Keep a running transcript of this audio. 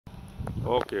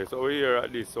Okay, so we're here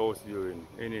at this house here in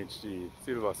NHT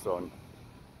Silversun,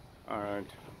 and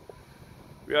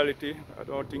reality, I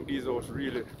don't think these houses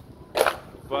really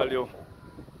value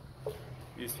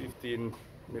is $15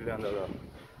 million.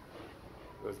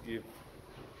 Let's give,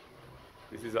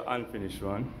 this is an unfinished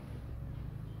one,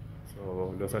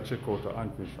 so let's check out the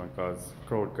unfinished one because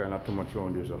crowd kind of too much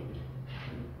around here. So.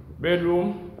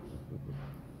 Bedroom,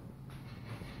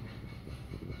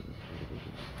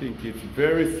 I think it's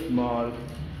very small.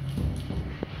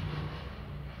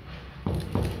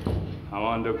 I'm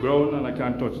on the ground and I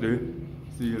can't touch the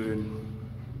ceiling.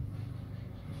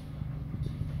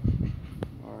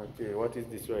 Okay, what is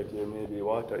this right here? Maybe a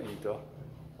water heater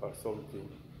or something.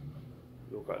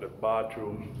 Look at the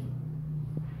bathroom.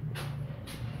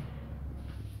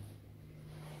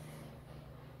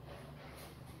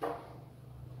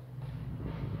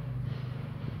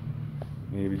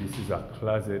 Maybe this is a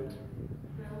closet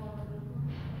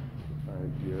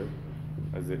right here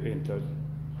as they entered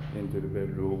into the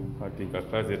bedroom. I think a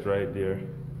closet right there.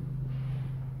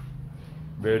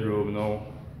 Bedroom now.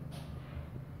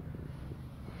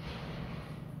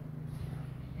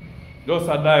 Just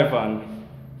a divan.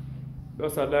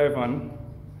 Just a divan.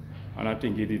 And I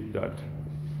think he did that.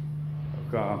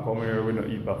 I can't come here with no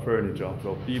heap of furniture.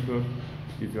 So people,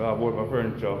 if you have a of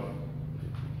furniture,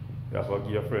 you have to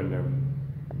give your friend them.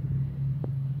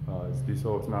 This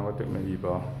house now I'm going to take my heap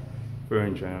of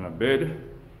furniture and a bed.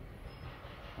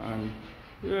 And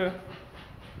yeah,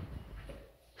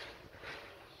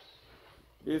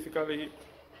 basically it.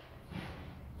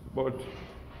 But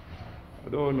I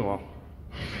don't know.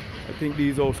 I think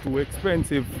these houses too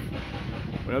expensive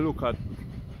when I look at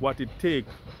what it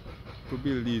takes to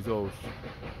build these houses.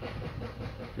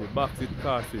 The box it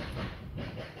costs it.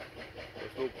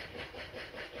 Just look.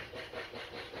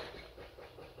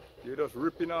 You're just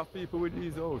ripping off people with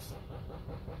these houses.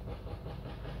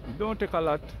 It don't take a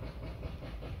lot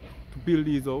to build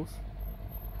these houses.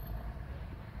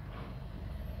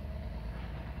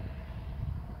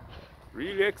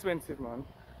 Really expensive, man.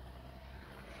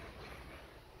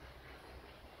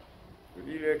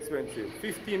 Really expensive.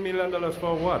 $15 million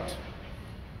for what?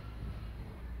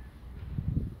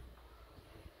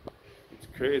 It's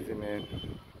crazy, man.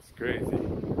 It's crazy.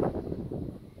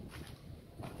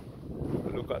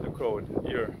 Look at the crowd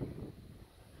here.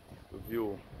 The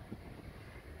view.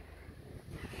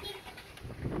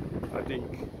 I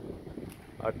think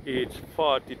at age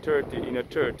 40, 30, in your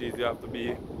 30s, you have to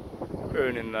be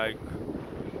earning like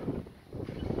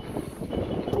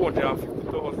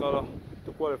 $250,000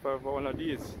 to qualify for one of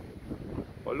these.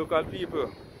 But look at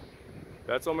people.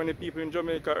 That's how many people in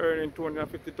Jamaica earning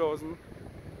 $250,000.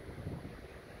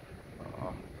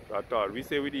 I thought we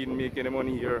say we didn't make any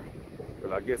money here.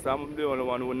 Well, I guess I'm the only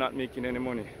one who's not making any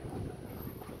money.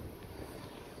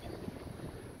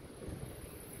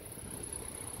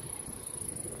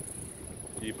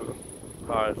 People,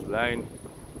 cars, line.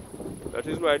 That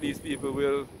is why these people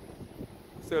will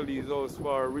sell these houses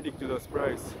for a ridiculous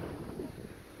price.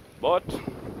 But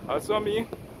as for me,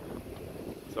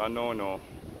 so no. I'm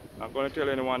not going to tell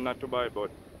anyone not to buy,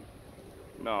 but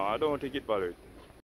no, I don't think it valid.